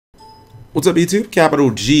What's up, YouTube?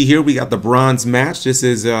 Capital G here. We got the bronze match. This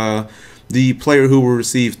is the player who will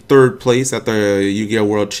receive third place at the Yu-Gi-Oh!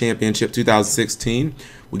 World Championship 2016.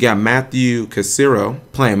 We got Matthew Casero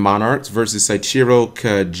playing Monarchs versus Seichiro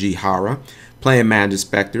Kajihara playing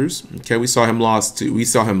Majestpecters. Okay, we saw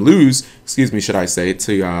him lose, excuse me, should I say,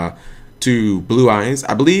 to Blue Eyes.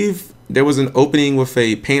 I believe there was an opening with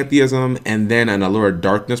a Pantheism and then an Allure of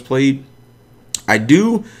Darkness played.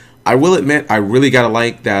 I will admit, I really gotta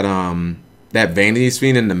like that that Vanity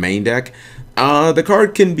Fiend in the main deck. The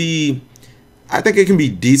card can be, I think it can be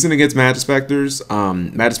decent against Majestpecters.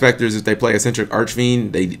 Majestpecters, if they play Eccentric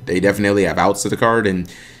Archfiend, they definitely have outs to the card,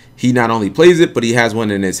 and he not only plays it, but he has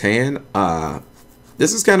one in his hand.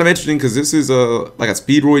 This is kind of interesting because this is like a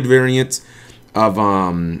Speedroid variant of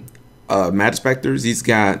Majestpecters. It's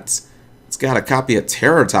got a copy of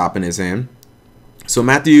Terror Top in his hand. So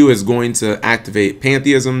Matthew is going to activate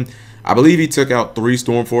Pantheism. I believe he took out 3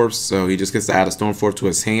 Stormforce, so he just gets to add a Stormforce to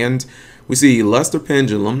his hand. We see Luster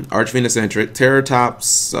Pendulum, Archfiend Eccentric, Terror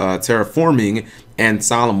Tops, Terraforming, and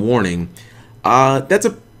Solemn Warning. It's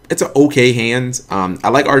an okay hand. I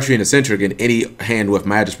like Archfiend Eccentric in any hand with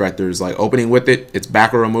Majestpecters. Like opening with it, it's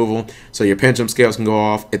backer removal, so your pendulum scales can go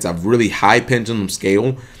off. It's a really high pendulum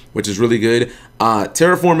scale, which is really good.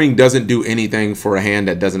 Terraforming doesn't do anything for a hand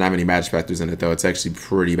that doesn't have any Majestpecters in it, though. It's actually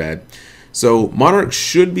pretty bad. So Monarch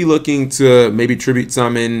should be looking to maybe Tribute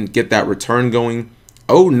Summon, get that return going.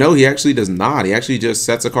 Oh, no, he actually does not. He actually just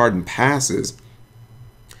sets a card and passes.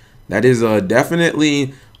 That is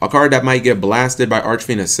definitely a card that might get blasted by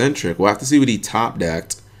Archfiend Eccentric. We'll have to see what he top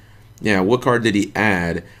decked. Yeah, what card did he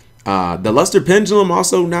add? The Luster Pendulum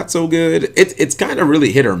also not so good. It's kind of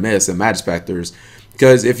really hit or miss in Majestpecters.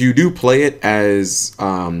 Because if you do play it as,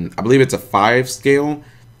 I believe it's a 5 scale,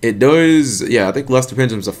 it does, yeah, I think Luster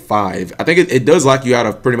Pendulum's a 5. I think it does lock you out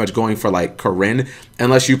of pretty much going for like Corinne,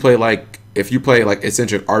 unless you play like, if you play like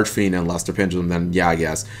Eccentric Archfiend and Luster Pendulum, then yeah, I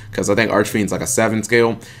guess. Because I think Archfiend's like a 7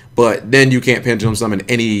 scale, but then you can't Pendulum Summon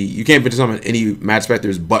any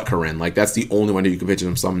Majestpecters but Corinne. Like that's the only one that you can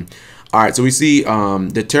Pendulum Summon. Alright, so we see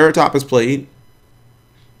the Terror Top is played,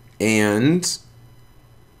 and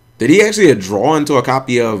did he actually draw into a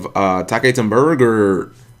copy of Take Tenberg,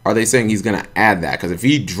 or are they saying he's gonna add that? Because if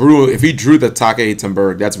he drew the Take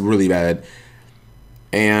Tenberg, that's really bad.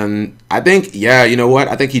 And I think, yeah, you know what?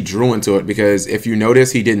 I think he drew into it, because if you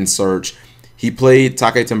notice, he didn't search. He played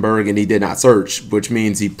Take Tenberg and he did not search, which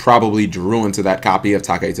means he probably drew into that copy of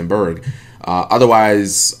Take Tenberg.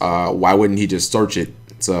 Otherwise, why wouldn't he just search it?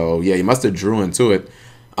 So yeah, he must have drew into it.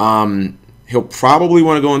 He'll probably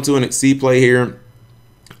want to go into an Exceed play here.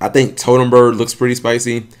 I think Totem Bird looks pretty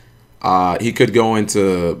spicy. He could go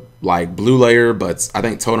into like Blue Layer, but I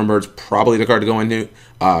think Totem Bird's probably the card to go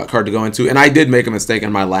into. And I did make a mistake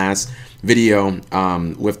in my last video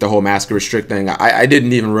with the whole Master Restrict thing. I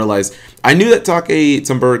didn't even realize. I knew that Take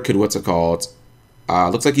Tenberg could, what's it called?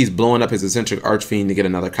 Looks like he's blowing up his Eccentric Archfiend to get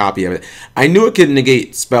another copy of it. I knew it could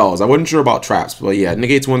negate spells. I wasn't sure about traps, but yeah, it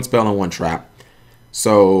negates 1 spell and 1 trap.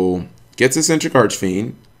 So gets Eccentric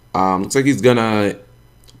Archfiend. Looks like he's gonna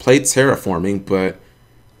play Terraforming, but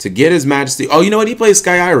to get his Majesty, oh, you know what? He plays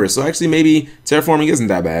Sky Iris, so actually maybe Terraforming isn't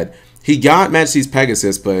that bad. He got Majesty's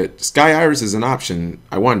Pegasus, but Sky Iris is an option.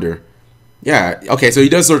 I wonder. Yeah, okay, so he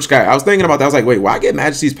does search Sky. I was thinking about that. I was like, wait, why get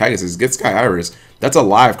Majesty's Pegasus? Get Sky Iris. That's a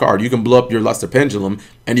live card. You can blow up your Luster Pendulum,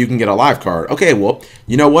 and you can get a live card. Okay, well,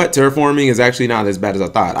 you know what? Terraforming is actually not as bad as I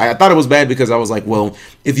thought. I thought it was bad because I was like, well,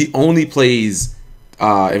 if he only plays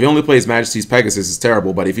Majesty's Pegasus, it's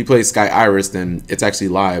terrible. But if he plays Sky Iris, then it's actually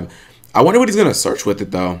live. I wonder what he's gonna search with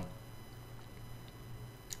it though.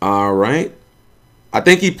 All right. I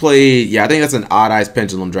think he played, yeah, I think that's an Odd Eyes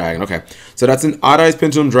Pendulum Dragon. Okay, so that's an Odd Eyes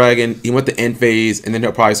Pendulum Dragon. He went to end phase, and then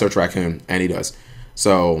he'll probably search Raccoon, and he does.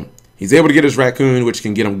 So he's able to get his Raccoon, which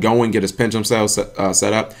can get him going, get his Pendulum cell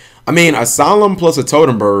set up. I mean, a Solemn plus a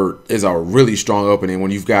Totem Bird is a really strong opening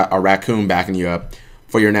when you've got a Raccoon backing you up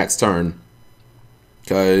for your next turn.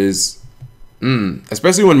 Because,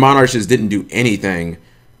 especially when Monarchs just didn't do anything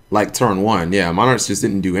like turn 1. Yeah, Monarchs just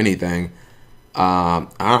didn't do anything.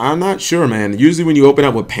 I'm not sure, man. Usually when you open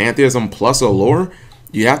up with Pantheism plus Allure,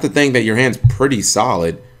 you have to think that your hand's pretty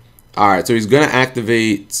solid. Alright, so he's going to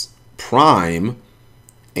activate Prime.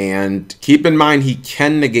 And keep in mind, he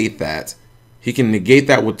can negate that. He can negate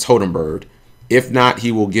that with Totem Bird. If not,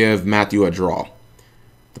 he will give Matthew a draw.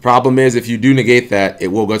 The problem is, if you do negate that, it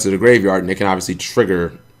will go to the graveyard, and it can obviously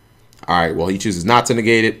trigger. Alright, well, he chooses not to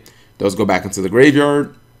negate it. Those go back into the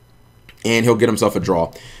graveyard, and he'll get himself a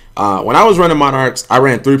draw. When I was running Monarchs, I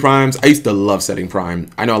ran 3 primes. I used to love setting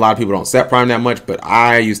prime. I know a lot of people don't set prime that much, but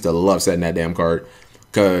I used to love setting that damn card.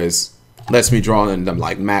 Because lets me draw in them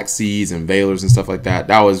like Maxis and Valors and stuff like that.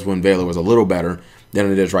 That was when Valor was a little better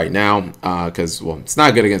than it is right now, because, well, it's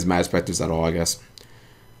not good against Majestpecters at all, I guess.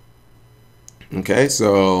 Okay,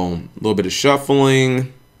 so a little bit of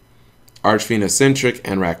shuffling. Archfiend Eccentric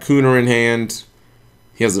and Raccoon are in hand.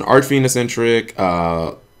 He has an Archfiend Eccentric,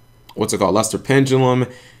 what's it called, Luster Pendulum,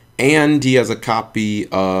 and he has a copy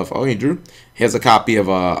of, oh, he drew? He has a copy of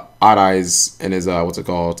Odd Eyes and his, what's it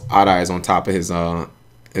called, Odd Eyes on top of his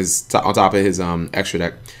extra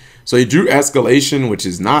deck. So he drew Escalation, which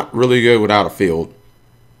is not really good without a field.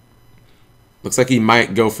 Looks like he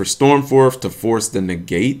might go for Stormforth to force the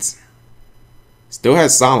negate. Still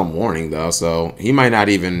has Solemn Warning though, so he might not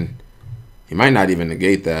even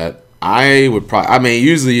negate that. I would probably, I mean,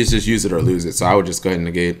 usually it's just use it or lose it, so I would just go ahead and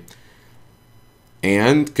negate.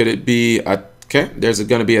 And could it be a, okay, there's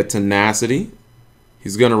going to be a Tenacity.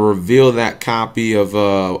 He's going to reveal that copy of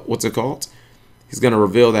what's it called? He's going to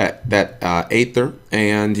reveal that Aether,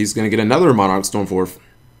 and he's going to get another Monarch Stormforth.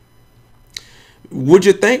 Would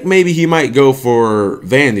you think maybe he might go for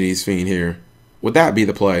Vanity's Fiend here? Would that be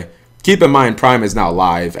the play? Keep in mind, Prime is now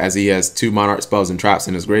live, as he has 2 Monarch spells and traps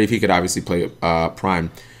in his grave. He could obviously play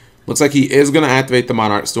Prime. Looks like he is going to activate the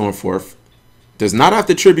Monarch Stormforth. Does not have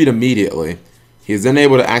to tribute immediately. He is then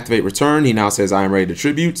able to activate Return. He now says, I am ready to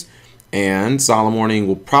tribute. And Solemn Warning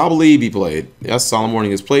will probably be played. Yes, Solemn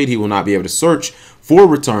Warning is played. He will not be able to search for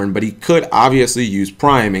Return, but he could obviously use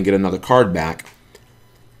Prime and get another card back.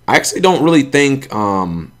 I actually don't really think,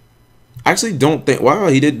 wow,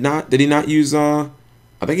 he did he not use, I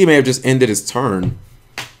think he may have just ended his turn.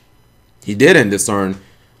 He did end his turn.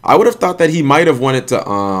 I would have thought that he might have wanted to,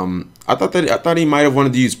 I thought he might have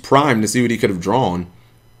wanted to use Prime to see what he could have drawn.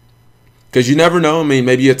 Because you never know. I mean,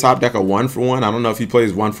 maybe a top deck a 1-for-1. I don't know if he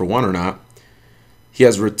plays 1-for-1 or not. He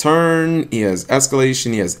has Return. He has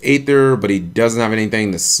Escalation. He has Aether. But he doesn't have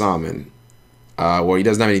anything to summon. Well, he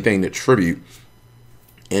doesn't have anything to tribute.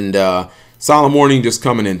 And Solemn Warning just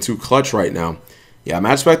coming in too clutch right now. Yeah,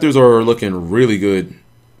 Majestpecters are looking really good.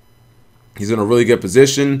 He's in a really good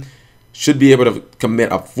position. Should be able to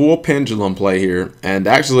commit a full Pendulum play here. And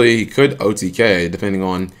actually, he could OTK, depending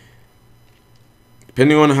on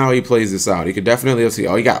how he plays this out. He could definitely see.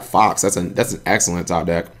 Oh, he got Fox. That's an excellent top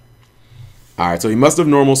deck. All right, so he must have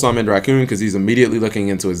normal summoned Raccoon because he's immediately looking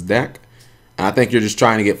into his deck. And I think you're just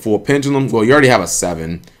trying to get full Pendulum. Well, you already have a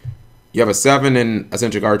 7. You have a 7 in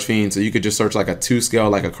Eccentric Archfiend, so you could just search like a 2 scale,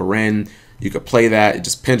 like a Karen. You could play that,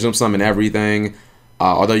 just Pendulum summon everything.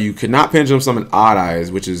 Although you could not Pendulum summon Odd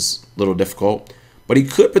Eyes, which is a little difficult. But he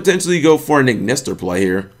could potentially go for an Ignister play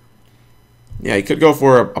here. Yeah, he could go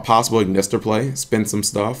for a possible Ignister play, spin some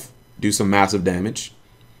stuff, do some massive damage.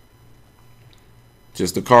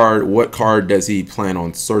 Just the card, what card does he plan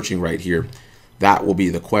on searching right here? That will be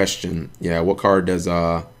the question. Yeah, what card does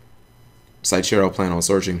Saichiro plan on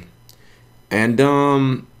searching? And,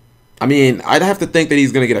 I mean, I'd have to think that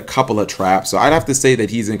he's going to get a couple of traps, so I'd have to say that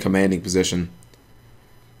he's in commanding position.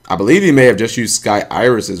 I believe he may have just used Sky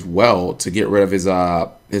Iris as well to get rid of his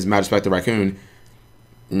Majestpector Raccoon.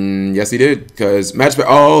 Yes, he did, because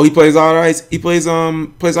oh, he plays Odd Eyes. He plays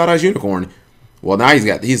Odd Eyes Unicorn. Well, now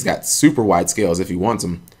he's got super wide scales if he wants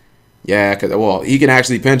them. Yeah, because, well, he can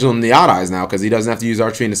actually Pendulum the Odd Eyes now because he doesn't have to use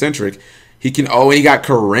Archfiend Eccentric. He can. Oh, and he got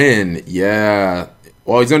Karen. Yeah.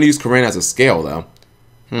 Well, he's going to use Karen as a scale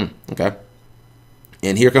though. Okay.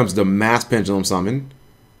 And here comes the mass Pendulum summon.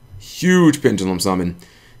 Huge Pendulum summon.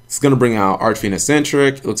 It's going to bring out Archfiend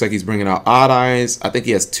Eccentric. It looks like he's bringing out Odd Eyes. I think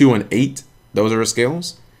he has 2 and 8. Those are his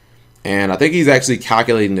scales. And I think he's actually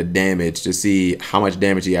calculating the damage to see how much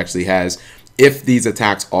damage he actually has if these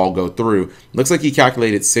attacks all go through. Looks like he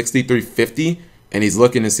calculated 6350, and he's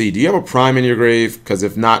looking to see, do you have a Prime in your grave? Because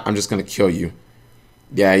if not, I'm just going to kill you.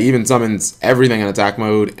 Yeah, he even summons everything in attack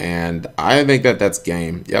mode, and I think that's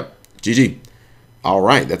game. Yep, GG. All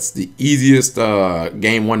right, that's the easiest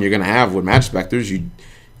game 1 you're going to have with Majestpecters. He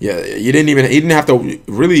didn't have to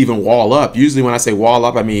really even wall up. Usually when I say wall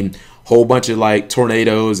up, I mean whole bunch of like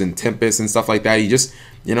tornadoes and tempests and stuff like that. He just,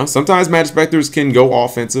 sometimes Majestpecters can go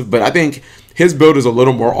offensive, but I think his build is a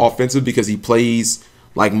little more offensive because he plays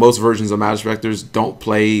like most versions of Majestpecters don't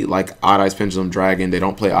play like Odd Eyes Pendulum Dragon. They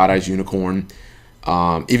don't play Odd Eyes Unicorn.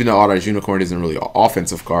 Even though Odd Eyes Unicorn isn't really an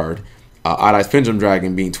offensive card. Odd Eyes Pendulum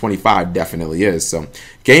Dragon being 25 definitely is. So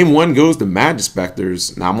game 1 goes to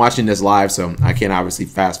Majestpecters. Now I'm watching this live, so I can't obviously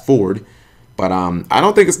fast forward. But I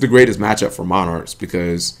don't think it's the greatest matchup for Monarchs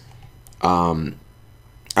because I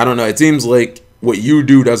don't know. It seems like what you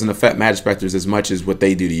do doesn't affect Majestpecters as much as what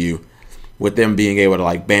they do to you. With them being able to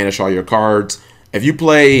like banish all your cards. If you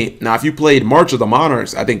played March of the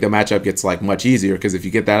Monarchs, I think the matchup gets like much easier because if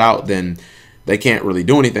you get that out, then they can't really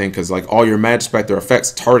do anything because like all your Majespecter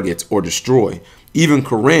effects targets or destroy. Even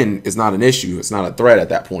Corinne is not an issue. It's not a threat at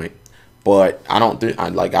that point. But I don't think,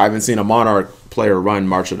 I haven't seen a Monarch player run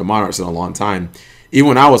March of the Monarchs in a long time. Even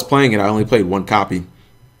when I was playing it, I only played one copy.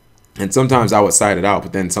 And sometimes I would side it out,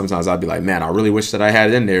 but then sometimes I'd be like, man, I really wish that I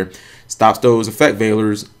had it in there. Stops those effect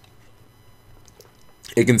veilers.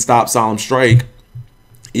 It can stop Solemn Strike.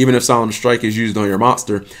 Even if Solemn Strike is used on your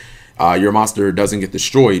monster doesn't get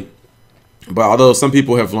destroyed. But although some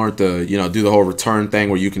people have learned to, do the whole return thing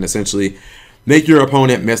where you can essentially make your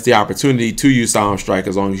opponent miss the opportunity to use Solemn Strike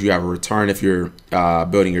as long as you have a return if you're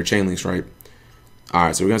building your chain links right. All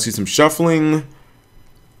right, so we're going to see some shuffling.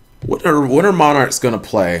 What are Monarchs going to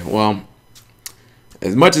play? Well,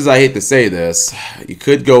 as much as I hate to say this, you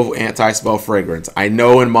could go Anti-Spell Fragrance. I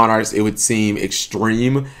know in Monarchs it would seem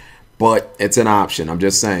extreme, but it's an option. I'm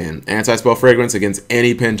just saying. Anti-Spell Fragrance against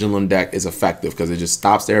any Pendulum deck is effective because it just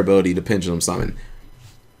stops their ability to Pendulum Summon.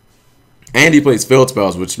 And he plays Field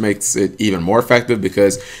Spells, which makes it even more effective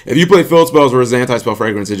because if you play Field Spells versus Anti-Spell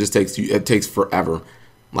Fragrance, it takes forever.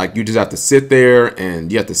 Like, you just have to sit there, and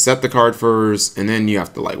you have to set the card first, and then you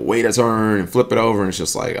have to, like, wait a turn and flip it over, and it's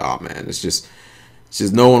just like, oh, man, it's just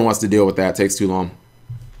no one wants to deal with that. It takes too long.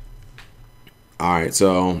 All right,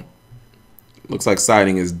 so looks like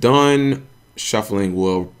siding is done. Shuffling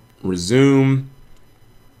will resume.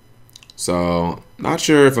 So, not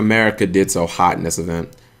sure if America did so hot in this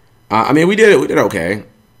event. I mean, we did okay.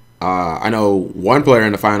 I know one player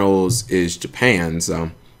in the finals is Japan,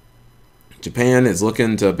 so Japan is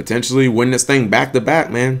looking to potentially win this thing back-to-back,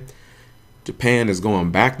 man. Japan is going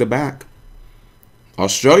back-to-back.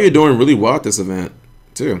 Australia doing really well at this event,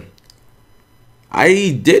 too.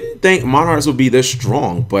 I didn't think Monarchs would be this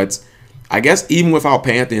strong, but I guess even without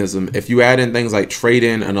Pantheism, if you add in things like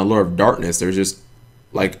Trade-In and Allure of Darkness, there's just,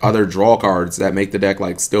 like, other draw cards that make the deck,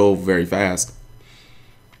 like, still very fast.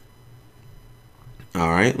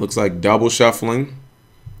 Alright, looks like double shuffling.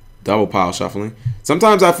 Double pile shuffling.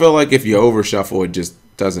 Sometimes I feel like if you over shuffle, it just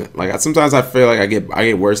doesn't. Like, sometimes I feel like I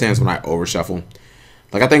get worse hands when I over shuffle.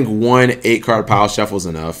 Like, I think one 8-card pile shuffle is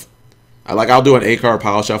enough. I'll do an 8-card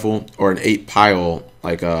pile shuffle or an 8-pile.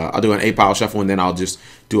 Like, I'll do an 8-pile shuffle and then I'll just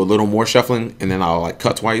do a little more shuffling and then I'll like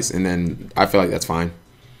cut twice and then I feel like that's fine.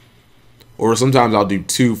 Or sometimes I'll do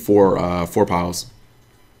 2 4 piles.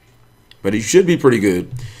 But it should be pretty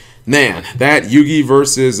good. Man, that Yugi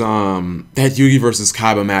versus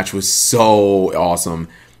Kaiba match was so awesome.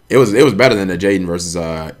 It was better than the Jaden versus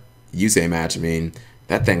Yusei match. I mean,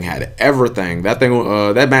 that thing had everything.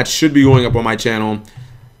 That match should be going up on my channel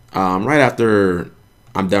right after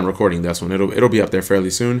I'm done recording this one. It'll be up there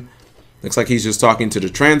fairly soon. Looks like he's just talking to the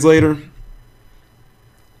translator.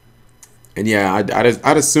 And yeah,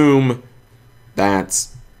 I'd assume that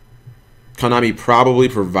Konami probably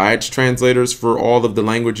provides translators for all of the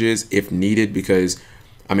languages if needed because,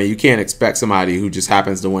 I mean, you can't expect somebody who just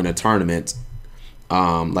happens to win a tournament,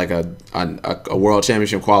 like a World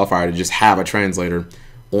Championship qualifier, to just have a translator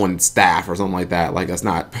on staff or something like that. Like, it's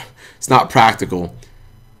not practical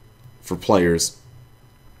for players.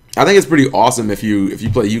 I think it's pretty awesome if you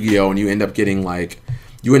play Yu-Gi-Oh! And you end up getting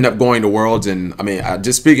going to Worlds, and I mean,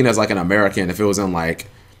 just speaking as like an American, if it was in like,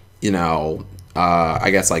 I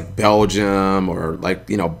guess like Belgium or like,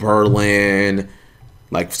 Berlin,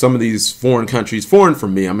 like some of these foreign countries, foreign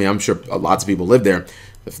from me. I mean, I'm sure lots of people live there.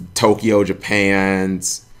 Tokyo,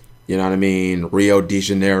 Japan's, you know what I mean? Rio de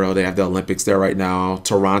Janeiro, they have the Olympics there right now.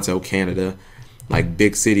 Toronto, Canada, like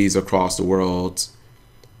big cities across the world.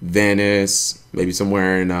 Venice, maybe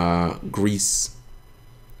somewhere in Greece.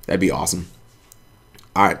 That'd be awesome.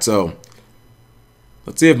 All right, so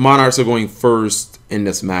let's see if Monarchs are going first in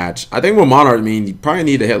this match. I think with Monarchs, I mean, you probably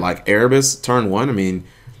need to hit like Erebus turn 1. I mean,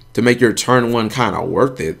 to make your turn 1 kind of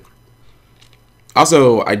worth it.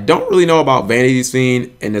 Also, I don't really know about Vanity's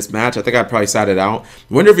Fiend in this match. I think I'd probably side it out.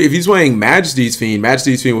 I wonder if he's playing Majesty's Fiend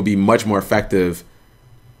would be much more effective.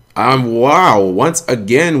 Wow, once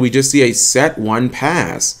again, we just see a set 1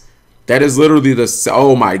 pass. That is literally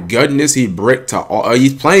oh my goodness, he bricked to all.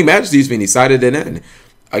 He's playing Majesty's Fiend, he sided it in.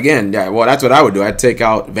 Again, yeah, well, that's what I would do. I'd take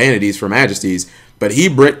out Vanities for Majesties. But he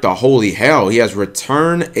bricked the holy hell. He has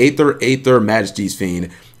Return, Aether, Majesty's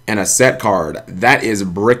Fiend, and a set card. That is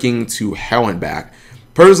bricking to hell and back.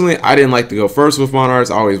 Personally, I didn't like to go first with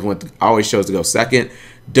Monarchs. I always chose to go second.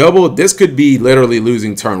 Double, this could be literally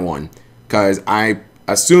losing turn 1. Because I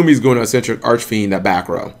assume he's going to Eccentric Archfiend that back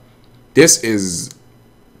row. This is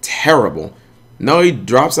terrible. No, he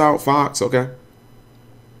drops out Fox, okay.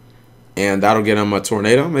 And that'll get him a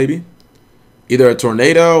Tornado, maybe. Either a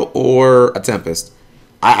Tornado or a Tempest.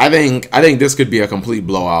 I think this could be a complete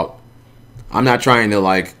blowout. I'm not trying to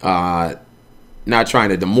like not trying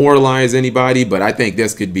to demoralize anybody, but I think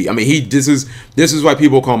this could be. I mean, this is why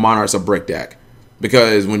people call Monarchs a brick deck,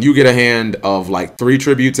 because when you get a hand of like 3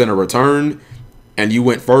 tributes and a return, and you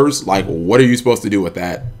went first, like, what are you supposed to do with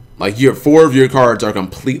that? Like, 4 of your cards are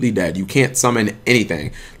completely dead. You can't summon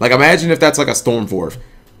anything. Like, imagine if that's like a Stormforth.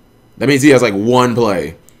 That means he has like 1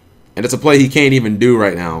 play. And it's a play he can't even do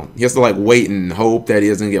right now. He has to like wait and hope that he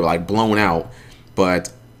doesn't get like blown out.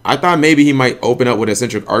 But I thought maybe he might open up with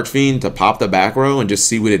Eccentric Archfiend to pop the back row and just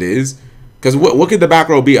see what it is. Because what could the back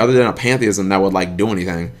row be other than a Pantheism that would like do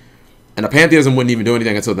anything? And a Pantheism wouldn't even do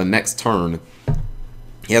anything until the next turn.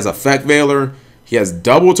 He has Effect Veiler. He has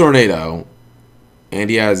double Tornado. And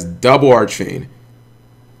he has double Archfiend.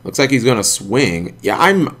 Looks like he's gonna swing. Yeah,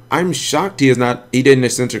 I'm shocked he didn't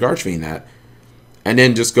Eccentric Archfiend that. And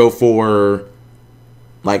then just go for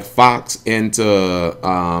like Fox into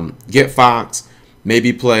get Fox,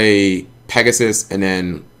 maybe play Pegasus, and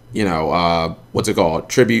then, you know, what's it called?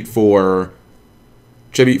 Tribute for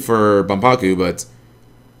Banpaku. But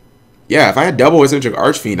yeah, if I had double Eccentric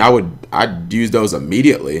Archfiend, I'd use those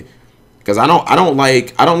immediately. Because I don't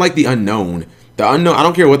like the unknown. The unknown, I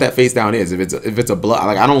don't care what that face down is. If it's a blood,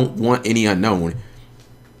 like, I don't want any unknown.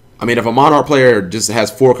 I mean, if a Monarch player just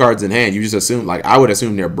has 4 cards in hand, you just assume, like, I would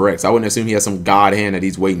assume they're bricks. I wouldn't assume he has some god hand that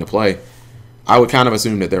he's waiting to play. I would kind of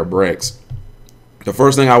assume that they're bricks. The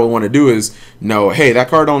first thing I would want to do is know, hey, that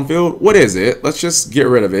card on field, what is it? Let's just get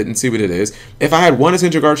rid of it and see what it is. If I had 1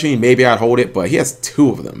 Eccentric Archfiend, maybe I'd hold it, but he has 2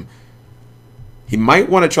 of them. He might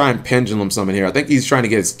want to try and pendulum summon here. I think he's trying to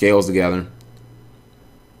get his scales together.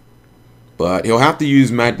 But he'll have to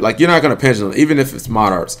use magic. Like, you're not going to pendulum, even if it's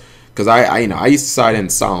Monarchs. Because I used to side in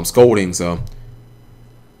Solemn Scolding, so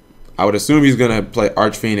I would assume he's going to play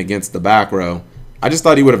Archfiend against the back row. I just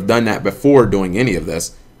thought he would have done that before doing any of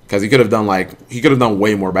this, because he could have done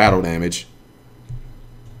way more battle damage.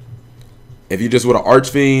 If you just would have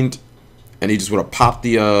Archfiend and he just would have popped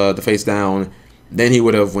the face down, then he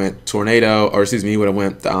would have went Tornado, or excuse me, he would have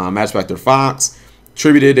went Majestpector Fox,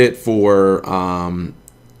 tributed it for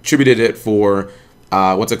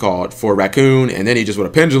what's it called, for Raccoon, and then he just would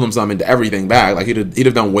have pendulum summoned everything back. Like, he'd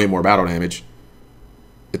have done way more battle damage.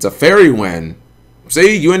 It's a fairy win.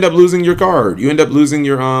 See, you end up losing your card. You end up losing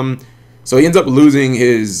your so he ends up losing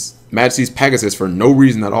his Majesty's Pegasus for no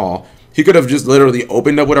reason at all. He could have just literally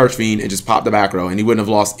opened up with Archfiend and just popped the back row, and he wouldn't have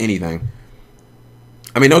lost anything.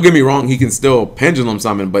 I mean, don't get me wrong, he can still pendulum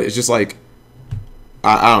summon, but it's just like,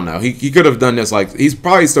 I don't know. He could have done this, like, he's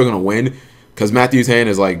probably still gonna win, because Matthew's hand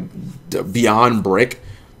is like beyond brick,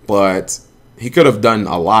 but he could have done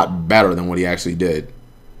a lot better than what he actually did.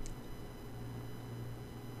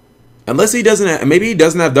 Unless he doesn't have, maybe he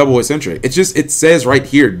doesn't have double Eccentric. It says right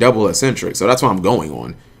here double Eccentric, so that's what I'm going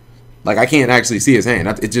on. Like, I can't actually see his hand.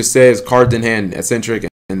 It just says cards in hand, Eccentric,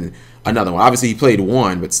 and another one. Obviously he played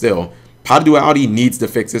 1, but still, Pot Duality needs to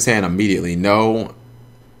fix his hand immediately. No.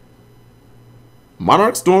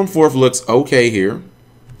 Monarch Stormforth looks okay here.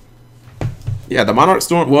 Yeah, the Monarch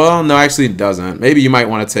Storm... Well, no, actually it doesn't. Maybe you might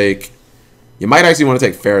want to take... You might actually want to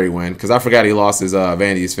take Fairy Wind, because I forgot he lost his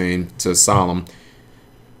Vanity's Fiend to Solemn.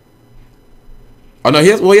 Oh, no, he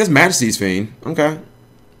has Majesty's Fiend. Okay.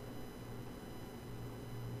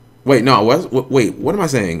 Wait, no, wait, what am I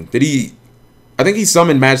saying? Did he... I think he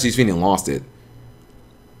summoned Majesty's Fiend and lost it.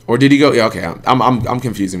 Or did he go... Yeah, okay, I'm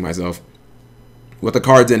confusing myself. With the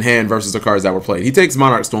cards in hand versus the cards that were played. He takes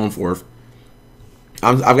Monarch Stormforth.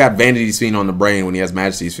 I've got Vanity's Fiend on the brain when he has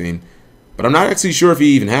Majesty's Fiend. But I'm not actually sure if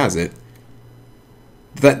he even has it.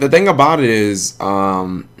 The thing about it is...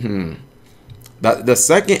 the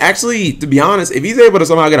second... Actually, to be honest, if he's able to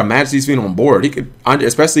somehow get a Majesty's Fiend on board, he could...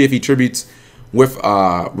 Especially if he tributes with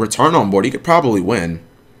Return on board, he could probably win.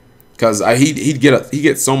 Because he'd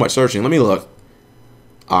get so much searching. Let me look.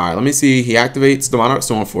 Alright, let me see. He activates the Monarch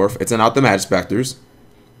Stormforth. It's out the Majestpecters.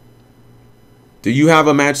 Do you have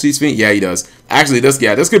a Majesty's Fiend? Yeah, he does. Actually,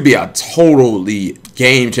 this could be a totally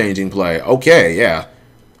game-changing play. Okay, yeah.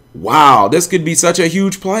 Wow, this could be such a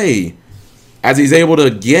huge play. As he's able to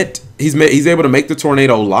get... He's able to make the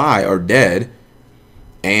Tornado lie or dead.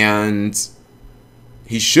 And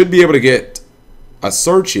he should be able to get a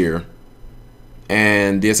search here.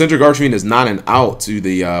 And the Eccentric Archfiend is not an out to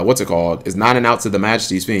the... what's it called? Is not an out to the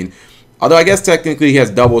Majesty's Fiend. Although I guess technically he has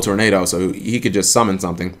double Tornado, so he could just summon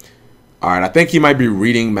something. Alright, I think he might be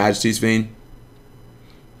reading Majesty's Fiend.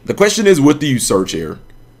 The question is, what do you search here?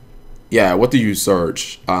 Yeah, what do you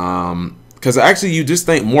search? Because actually, you just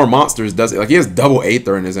think More Monsters does it. Like, he has double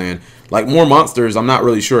Aether in his hand. Like, More Monsters, I'm not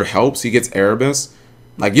really sure helps. He gets Erebus.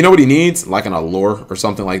 Like, you know what he needs? Like an Allure or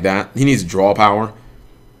something like that. He needs draw power.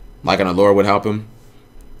 Like an Allure would help him.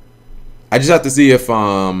 I just have to see if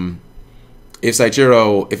if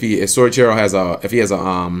Soichiro has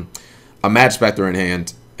a Majespecter in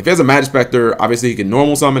hand. If he has a Majespecter, obviously he can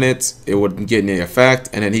normal summon it. It wouldn't get any effect,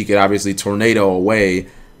 and then he could obviously tornado away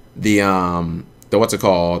the what's it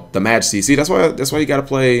called, the Majesty. See, that's why you gotta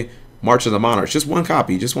play March of the Monarchs. Just one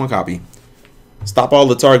copy. Just one copy. Stop all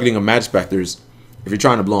the targeting of Majespecters if you're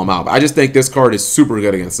trying to blow them out. But I just think this card is super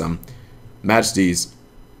good against them. Majesties.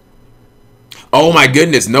 Oh my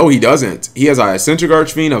goodness, no he doesn't. He has a Eccentric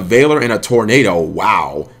Archfiend, a Veiler, and a Tornado.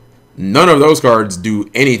 Wow. None of those cards do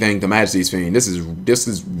anything to Majesty's Fiend. This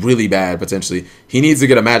is really bad, potentially. He needs to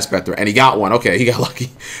get a Majespecter, and he got one. Okay, he got lucky.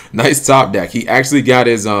 Nice top deck. He actually got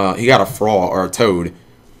his, he got a Frog, or a Toad.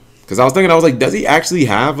 Because I was like, does he actually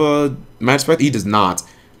have a Majespecter? He does not.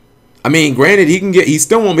 I mean, granted, he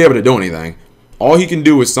still won't be able to do anything. All he can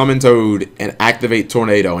do is summon Toad and activate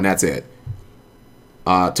Tornado, and that's it.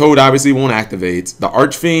 Toad obviously won't activate. The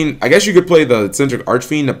Archfiend, I guess you could play the Eccentric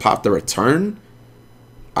Archfiend to pop the Return.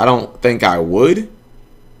 I don't think I would.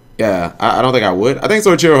 Yeah, I don't think I would. I think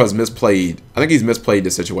Soichiro has misplayed. I think he's misplayed the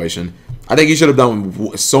situation. I think he should have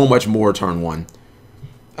done so much more turn 1.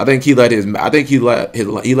 I think he let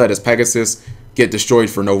his Pegasus get destroyed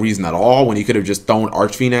for no reason at all when he could have just thrown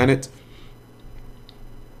Archfiend at it.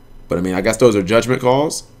 But I mean, I guess those are judgment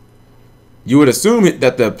calls. You would assume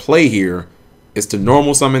that the play here is to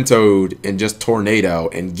normal summon Toad and just Tornado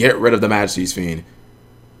and get rid of the Majesty's Fiend.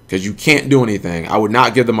 Because you can't do anything. I would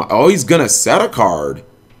not give them... Oh, he's going to set a card.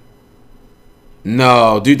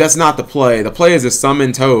 No, dude, that's not the play. The play is to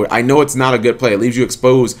summon Toad. I know it's not a good play. It leaves you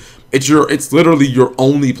exposed. It's literally your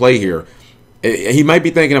only play here. He might be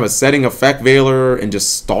thinking of a setting effect Veiler and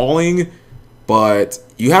just stalling. But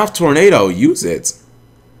you have Tornado. Use it.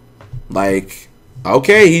 Like,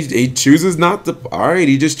 okay, he chooses not to... Alright,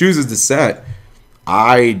 he just chooses to set.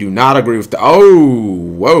 I do not agree with the... Oh,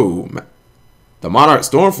 whoa. The Monarch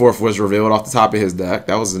Stormforth was revealed off the top of his deck.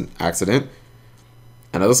 That was an accident.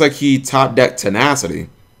 And it looks like he top decked Tenacity.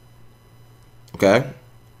 Okay.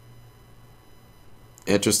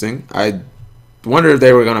 Interesting. I wonder if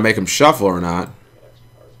they were going to make him shuffle or not.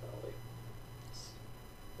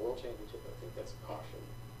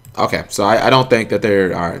 Okay, so I don't think that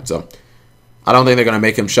they're... Alright, so... I don't think they're going to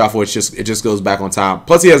make him shuffle. It just goes back on top.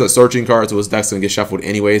 Plus, he has a searching card, so his deck's going to get shuffled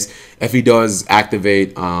anyways if he does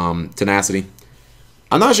activate Tenacity.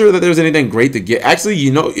 I'm not sure that there's anything great to get. Actually,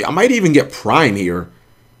 you know, I might even get Prime here.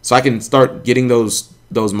 So I can start getting those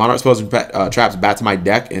Monarch spells and traps back to my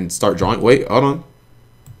deck and start drawing. Wait, hold on.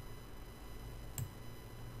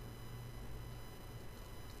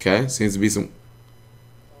 Okay, seems to be some...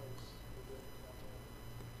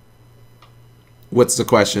 What's the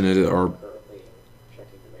question? Or...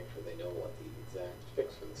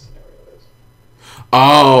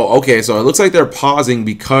 Oh, okay. So it looks like they're pausing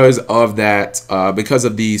because of that, because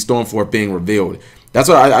of the Stormforth being revealed. That's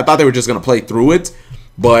what I thought they were just gonna play through it,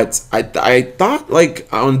 but I thought, like,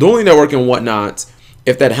 on Dueling Network and whatnot,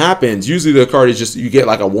 if that happens, usually the card is just, you get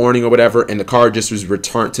like a warning or whatever, and the card just is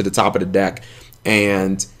returned to the top of the deck,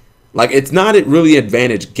 and like it's not really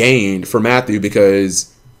advantage gained for Matthew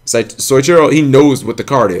because Soichiro, he knows what the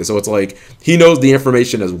card is, so it's like he knows the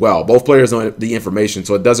information as well. Both players know the information,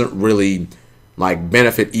 so it doesn't really like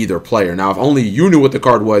benefit either player. Now, if only you knew what the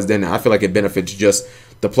card was, then I feel like it benefits just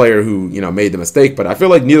the player who, you know, made the mistake. But I feel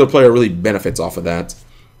like neither player really benefits off of that.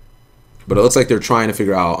 But it looks like they're trying to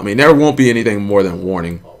figure out. I mean, there won't be anything more than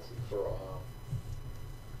warning.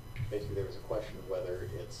 Basically, there was a question of whether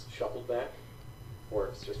it's shuffled back or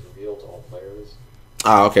if it's just revealed to all players.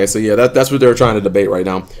 Ah, okay. So yeah, that's what they're trying to debate right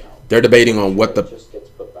now. They're debating on what the... It just gets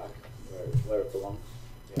put back where it belongs.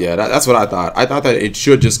 Yeah, that's what I thought. I thought that it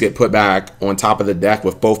should just get put back on top of the deck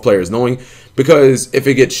with both players knowing, because if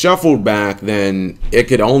it gets shuffled back, then it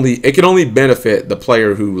could only benefit the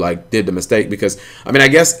player who like did the mistake. Because I mean, I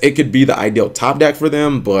guess it could be the ideal top deck for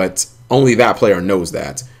them, but only that player knows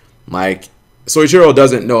that. Like Soichiro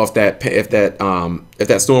doesn't know if that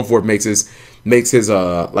Stormforth makes his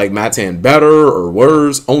like Matt's hand better or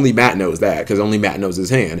worse. Only Matt knows that, because only Matt knows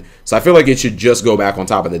his hand. So I feel like it should just go back on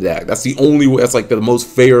top of the deck. That's the only way. That's like the most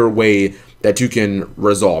fair way that you can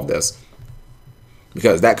resolve this,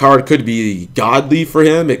 because that card could be godly for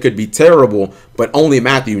him, it could be terrible, but only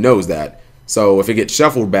Matthew knows that. So if it gets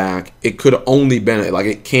shuffled back, it could only benefit, like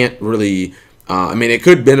it can't really I mean, it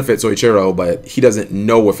could benefit Soichiro, but he doesn't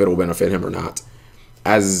know if it'll benefit him or not.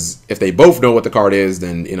 As if they both know what the card is,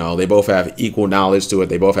 then, you know, they both have equal knowledge to it.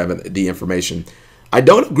 They both have the information. I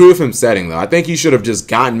don't agree with him setting, though. I think he should have just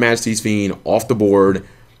gotten Majesty's Fiend off the board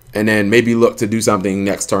and then maybe look to do something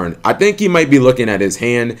next turn. I think he might be looking at his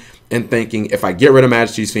hand and thinking, if I get rid of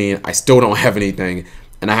Majesty's Fiend, I still don't have anything,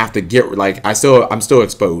 and I have to get, like, I'm still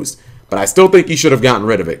exposed. But I still think he should have gotten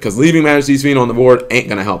rid of it, because leaving Majesty's Fiend on the board ain't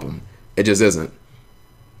going to help him. It just isn't.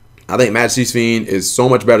 I think Majesty's Fiend is so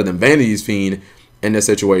much better than Vanity's Fiend in this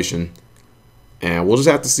situation. And we'll just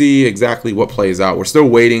have to see exactly what plays out. We're still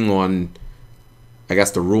waiting on, I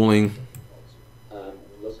guess, the ruling.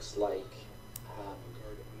 Looks like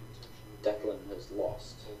Declan has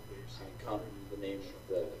lost. I can't remember the name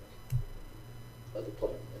of the other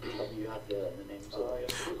player. You have the names of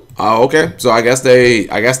Oh, okay. So I guess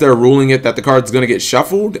they're ruling it that the card's gonna get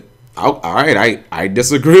shuffled. All right, I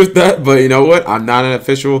disagree with that, but you know what? I'm not an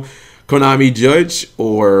official KONAMI judge,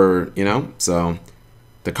 or so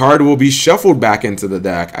the card will be shuffled back into the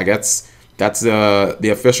deck. I guess that's the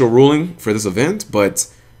official ruling for this event,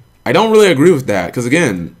 but I don't really agree with that, because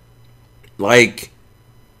again, like,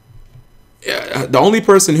 the only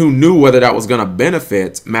person who knew whether that was gonna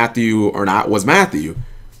benefit Matthew or not was Matthew.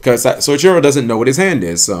 Because Soichiro doesn't know what his hand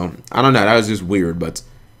is, so I don't know. That was just weird, but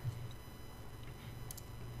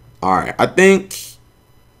all right. I think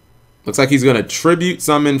looks like he's gonna tribute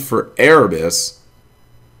summon for Erebus,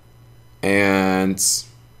 and this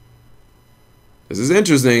is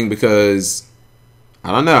interesting because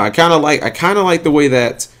I don't know. I kind of like the way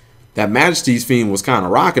that Majesty's Fiend was kind of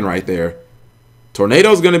rocking right there.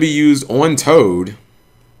 Tornado's gonna be used on Toad.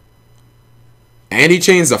 And he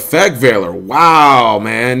changed Effect Veiler. Wow,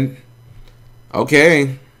 man.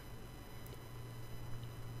 Okay.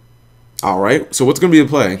 All right. So what's going to be the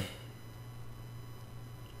play?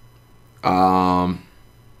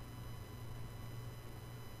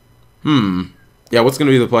 Yeah, what's going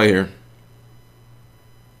to be the play here?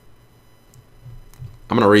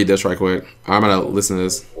 I'm going to read this right quick. I'm going to listen to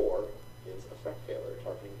this.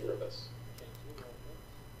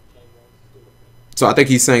 So I think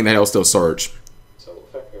he's saying that he'll still search.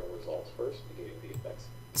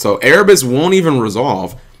 So Erebus won't even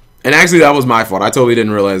resolve. And actually, that was my fault. I totally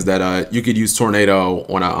didn't realize that you could use Tornado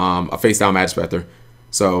on a face-down Majespecter.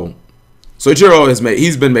 So Ichiro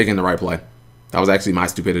he's been making the right play. That was actually my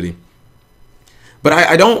stupidity. But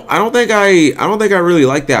I don't think I really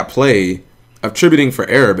like that play of tributing for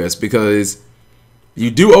Erebus, because you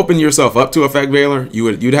do open yourself up to Effect Veiler.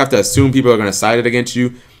 You'd have to assume people are going to side it against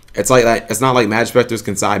you. It's not like Majespecters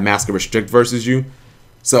can side Mask of Restrict versus you.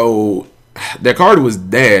 So their card was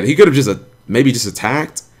dead. He could have maybe just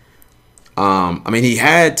attacked. I mean, he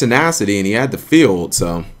had Tenacity and he had the field,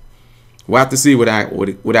 so we'll have to see what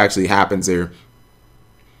actually happens here.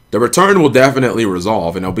 The return will definitely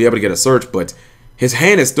resolve, and he'll be able to get a search, but his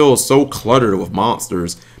hand is still so cluttered with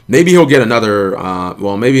monsters. Maybe he'll get another,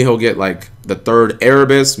 maybe he'll get like the third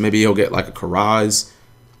Erebus. Maybe he'll get like a Karaz.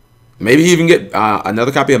 Maybe even get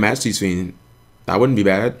another copy of Majesty's Fiend. That wouldn't be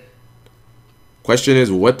bad. Question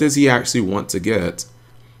is, what does he actually want to get?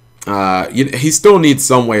 He still needs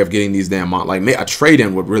some way of getting these damn a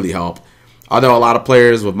trade-in would really help. Although a lot of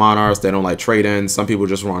players with Monarchs, they don't like trade-ins. Some people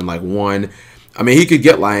just run like one. I mean, he could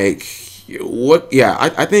get like what? Yeah,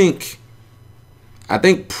 I think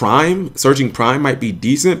Prime, searching Prime might be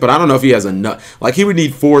decent, but I don't know if he has enough. Like, he would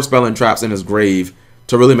need 4 spell and traps in his grave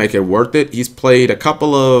to really make it worth it. He's played a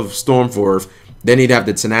couple of Stormforth. Then he'd have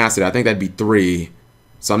the Tenacity. I think that'd be 3.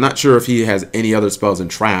 So I'm not sure if he has any other spells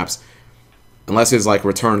and traps, unless his like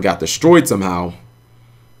return got destroyed somehow.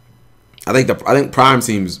 I think Prime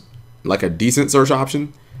seems like a decent search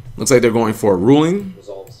option. Looks like they're going for a ruling.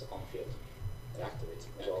 Resolves on field. It activates.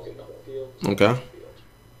 Resolves on field. Okay.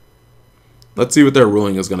 Let's see what their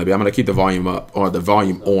ruling is going to be. I'm going to keep the volume up, or the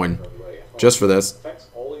volume on, just for this. Effects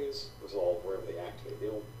always resolve wherever they activate. They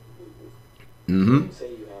don't Mm-hmm. say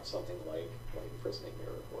you have something like Imprisoning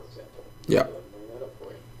Mirror, for example. Yeah.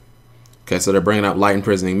 Okay, so they're bringing up Light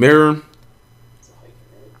Imprisoning Mirror.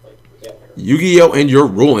 Yu-Gi-Oh! And your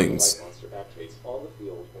rulings. Monster activates on the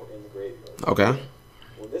field or in the graveyard. Okay.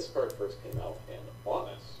 When this card first came out and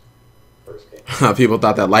Honest first came out, People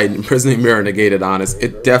thought that Light Imprisoning Mirror negated Honest.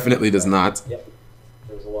 It definitely does not. Yep.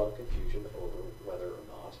 There was a lot of confusion over whether or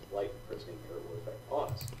not Light Imprisoning Mirror would affect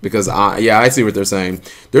Honest. Because, yeah, I see what they're saying.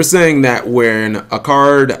 They're saying that when a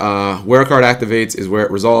card, where a card activates is where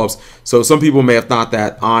it resolves. So some people may have thought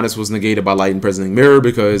that Honest was negated by Light Imprisoning Mirror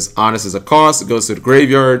because Honest is a cost. It goes to the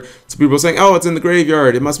graveyard. So people are saying, oh, it's in the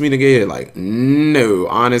graveyard. It must be negated. Like, no.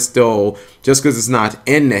 Honest still, just because it's not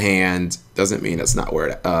in the hand, doesn't mean it's not where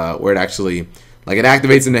it actually, like, it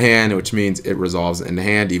activates in the hand, which means it resolves in the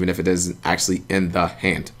hand, even if it isn't actually in the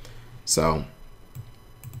hand. So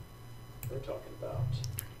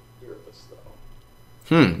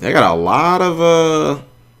they got a lot of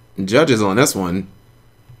judges on this one.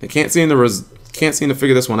 They can't seem to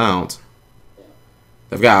figure this one out.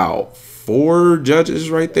 They've got 4 judges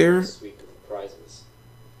right there,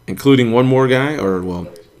 including one more guy, or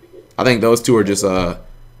well, I think those two are just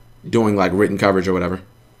doing like written coverage or whatever.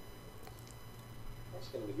 That's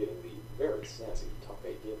going to be getting the very snazzy top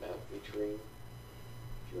 8 game map featuring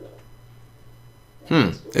Juno.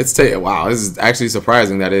 Wow, this is actually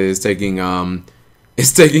surprising that it is taking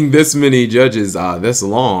it's taking this many judges this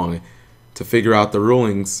long to figure out the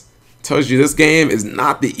rulings. Tells you this game is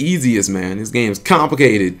not the easiest, man. This game is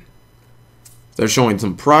complicated. They're showing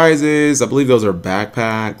some prizes. I believe those are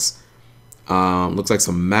backpacks. Looks like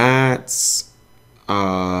some mats,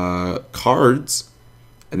 cards,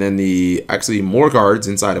 and then actually more cards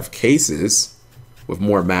inside of cases with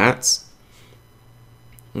more mats.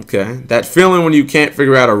 Okay, that feeling when you can't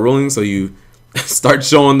figure out a ruling, so you start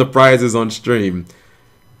showing the prizes on stream.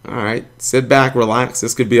 All right, sit back, relax.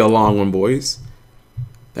 This could be a long one, boys.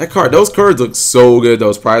 Those cards look so good.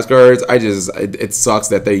 Those prize cards. It sucks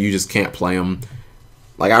that you just can't play them.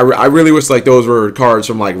 Like I really wish like those were cards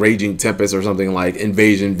from like Raging Tempest or something, like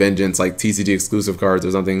Invasion Vengeance, like TCG exclusive cards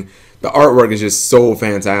or something. The artwork is just so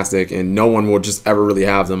fantastic, and no one will just ever really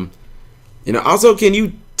have them. You know. Also, can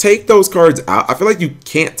you take those cards out? I feel like you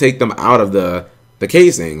can't take them out of the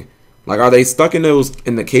casing. Like, are they stuck in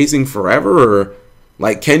the casing forever, or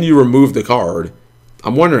like can you remove the card?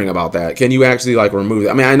 I'm wondering about that. Can you actually like remove it?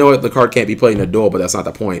 I mean, I know the card can't be played in a duel, but that's not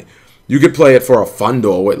the point. You could play it for a fun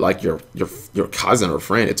duel with like your cousin or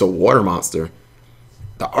friend. It's a water monster.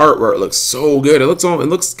 The artwork looks so good. It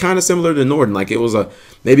looks kind of similar to Norden. Like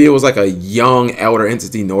maybe it was like a young elder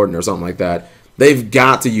entity Norden or something like that. They've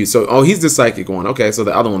got to use he's the psychic one. Okay, so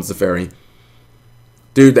the other one's the fairy.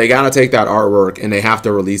 Dude, they gotta take that artwork and they have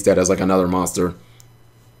to release that as like another monster.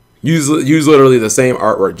 Use literally the same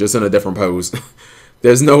artwork, just in a different pose.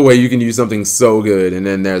 There's no way you can use something so good. And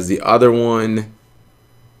then there's the other one.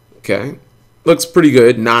 Okay. Looks pretty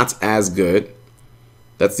good. Not as good.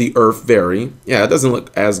 That's the Earth Fairy. Yeah, it doesn't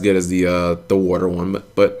look as good as the water one,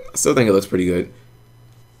 but I still think it looks pretty good.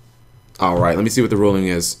 Alright, let me see what the ruling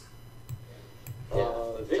is.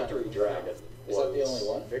 Victory Dragon. Is that the only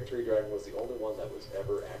one? Victory Dragon was the only one that was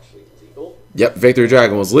ever actually legal. Yep, Victory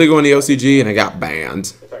Dragon was legal in the OCG and it got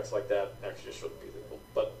banned. Effects like that actually shouldn't be legal,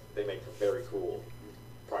 but they make very cool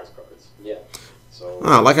prize cards. Yeah. So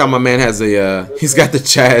I like how my man has he's got the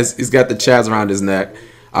Chaz around his neck.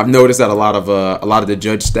 I've noticed that a lot of the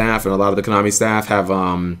judge staff and a lot of the KONAMI staff have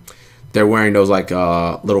they're wearing those like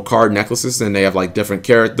little card necklaces, and they have like different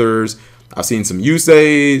characters. I've seen some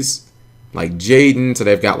Yuseis, like Jaden, so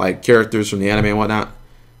they've got like characters from the anime and whatnot.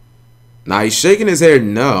 Now he's shaking his head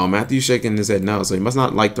no. Matthew's shaking his head no, so he must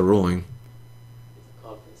not like the ruling. The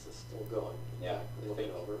conference is still going. Yeah,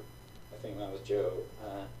 looking over. I think that was Joe.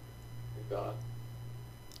 God.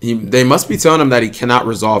 They must be telling him that he cannot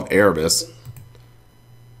resolve Erebus.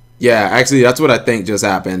 Yeah, actually, that's what I think just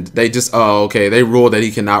happened. They just, they ruled that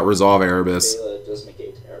he cannot resolve Erebus. It does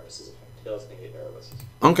negate Erebus's effect. It does negate Erebus's.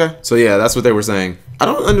 Okay, so yeah, that's what they were saying. I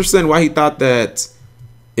don't understand why he thought that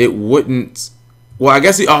it wouldn't. Well, I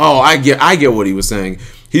guess I get what he was saying.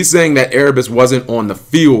 He's saying that Erebus wasn't on the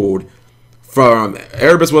field from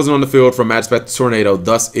Majestpecters Tornado,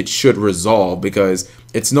 thus it should resolve because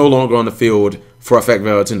it's no longer on the field for effect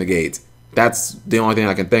value to negate. That's the only thing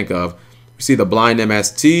I can think of. We see the blind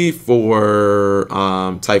MST for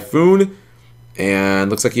Typhoon, and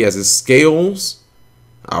looks like he has his scales.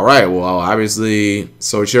 All right, well, obviously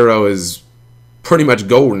Soichiro is pretty much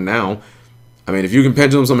golden now. I mean, if you can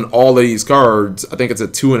pendulum summon all of these cards, I think it's a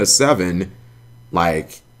 2 and a 7.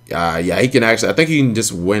 Like, yeah, he can actually. I think he can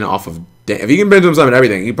just win off of. If he can pendulum summon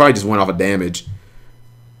everything, he probably just win off of damage.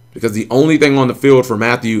 Because the only thing on the field for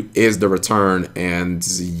Matthew is the return, and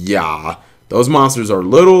yeah, those monsters are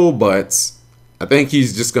little, but I think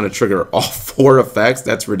he's just gonna trigger all 4 effects.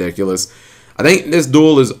 That's ridiculous. I think this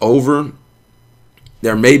duel is over.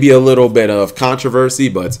 There may be a little bit of controversy,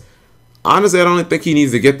 but honestly, I don't think he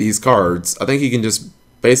needs to get these cards. I think he can just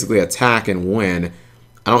basically attack and win.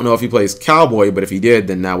 I don't know if he plays Cowboy, but if he did,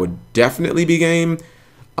 then that would definitely be game.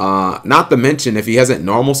 Not to mention, if he hasn't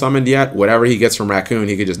normal summoned yet, whatever he gets from Raccoon,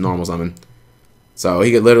 he could just normal summon. So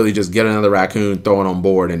he could literally just get another Raccoon, throw it on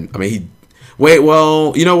board, and I mean, wait,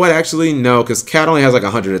 well, you know what? Actually, no, because Cat only has like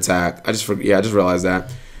 100 attack. I just realized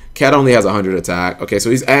that. Cat only has 100 attack. Okay, so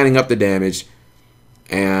he's adding up the damage,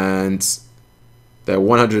 and that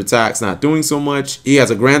 100 attack's not doing so much. He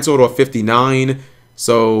has a grand total of 59,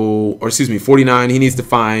 or excuse me, 49. He needs to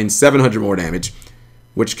find 700 more damage,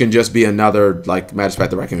 which can just be another like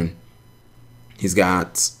Majestpecter Raccoon. He's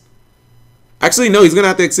got. Actually, no, he's gonna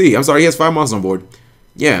have to exceed. I'm sorry, he has 5 monsters on board.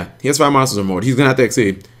 Yeah, he has 5 monsters on board. He's gonna have to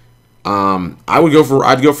exceed. I'd go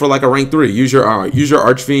for like a rank 3. Use your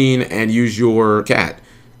Archfiend and use your Cat,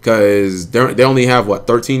 because they only have what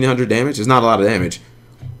 1,300 damage. It's not a lot of damage.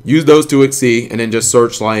 Use those to exceed, and then just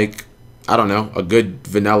search like, I don't know, a good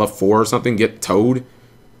vanilla 4 or something. Get Toad.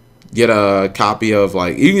 Get a copy of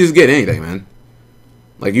like, you can just get anything, man.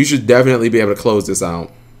 Like, you should definitely be able to close this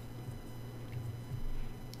out.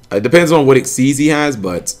 It depends on what exceeds he has,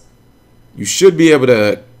 but you should be able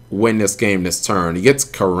to win this game this turn. He gets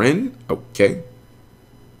Corinne. Okay.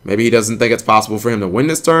 Maybe he doesn't think it's possible for him to win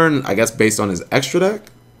this turn, I guess based on his extra deck.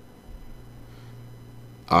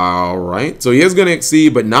 Alright. So he is going to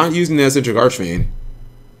exceed, but not using the Eccentric Archfiend.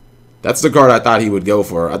 That's the card I thought he would go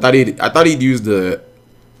for. I thought he'd use the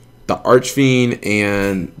Archfiend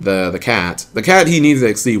and the cat. The cat he needs to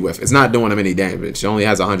exceed with. It's not doing him any damage. It only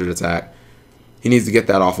has 100 attack. He needs to get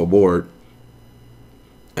that off a board.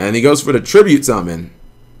 And he goes for the Tribute Summon.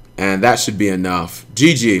 And that should be enough.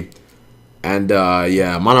 GG. And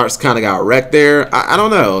yeah, Monarchs kind of got wrecked there. I don't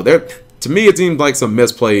know. To me, it seemed like some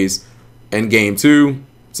misplays in game 2.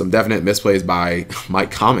 Some definite misplays by Mike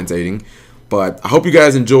commentating. But I hope you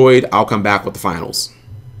guys enjoyed. I'll come back with the finals.